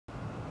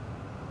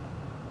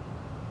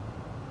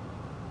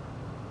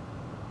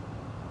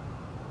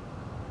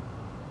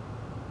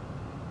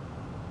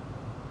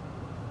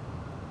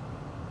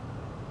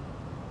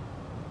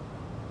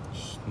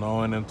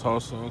Snowing in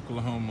Tulsa,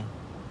 Oklahoma.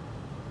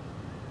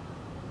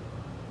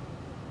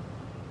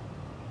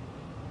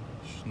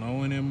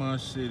 Snowing in my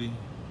city.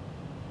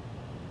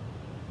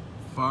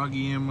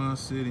 Foggy in my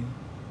city.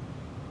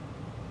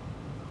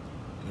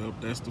 Yep,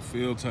 that's the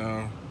field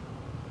tower.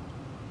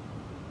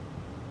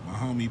 My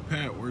homie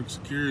Pat works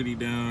security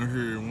down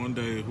here. One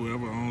day,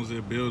 whoever owns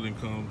that building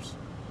comes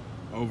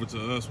over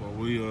to us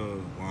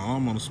while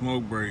I'm on a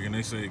smoke break, and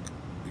they say,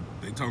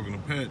 they talking to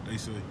Pat. They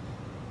say,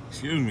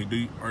 "Excuse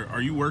me,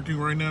 are you working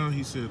right now?"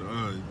 He said,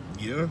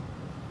 "Yeah."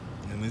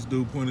 And this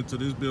dude pointed to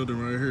this building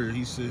right here.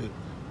 He said,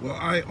 "Well,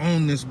 I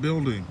own this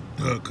building.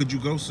 Could you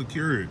go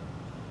secure it?"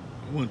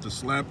 I went to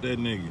slap that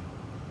nigga,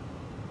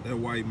 that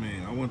white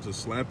man. I went to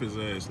slap his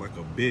ass like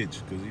a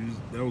bitch, because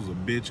that was a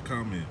bitch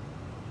comment.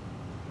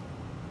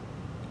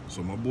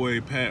 So my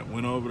boy Pat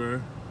went over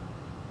there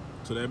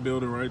to that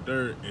building right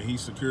there, and he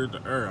secured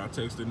the air. I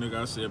texted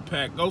nigga, I said,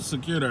 "Pat, go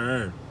secure the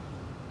air."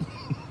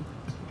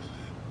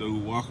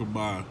 Dude walking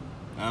by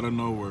out of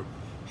nowhere.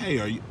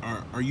 "Hey,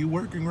 are you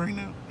working right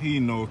now?" He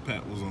didn't know if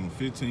Pat was on a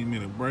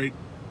 15-minute break.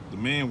 The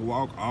man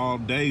walked all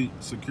day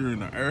securing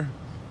the air.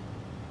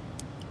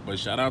 But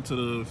shout out to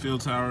the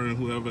field tower and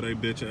whoever they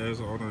bitch ass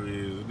owner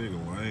is. That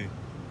nigga lame.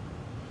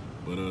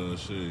 But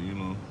shit, you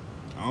know,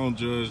 I don't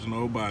judge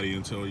nobody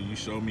until you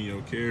show me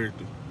your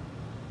character.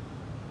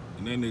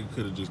 And that nigga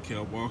could have just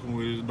kept walking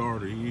with his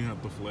daughter. He didn't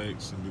have to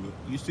flex and be like,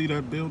 "You see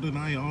that building?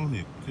 I own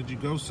it. Could you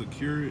go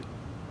secure it?"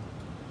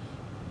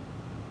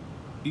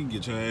 You can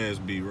get your ass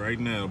beat right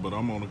now, but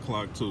I'm on the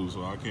clock too,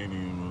 so I can't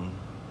even.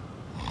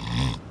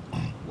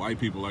 White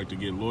people like to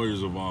get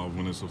lawyers involved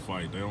when it's a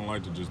fight. They don't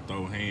like to just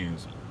throw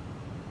hands.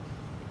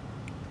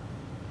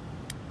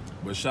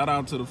 But shout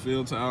out to the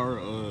field tower.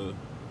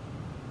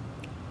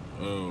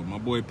 My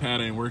boy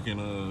Pat ain't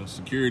working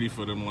security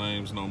for them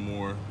lames no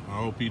more. I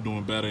hope he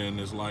doing better in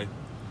his life.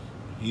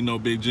 He know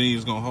Big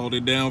Gene's gonna hold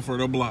it down for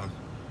the block.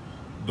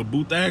 The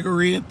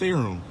Pythagorean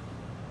theorem.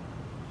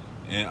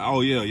 And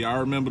oh yeah, y'all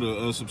remember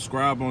to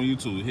subscribe on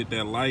YouTube. Hit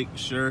that like,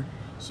 share,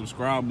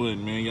 subscribe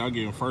button, man. Y'all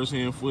getting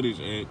first-hand footage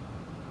at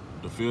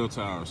the field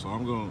tower. So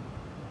I'm gonna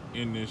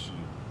end this shit.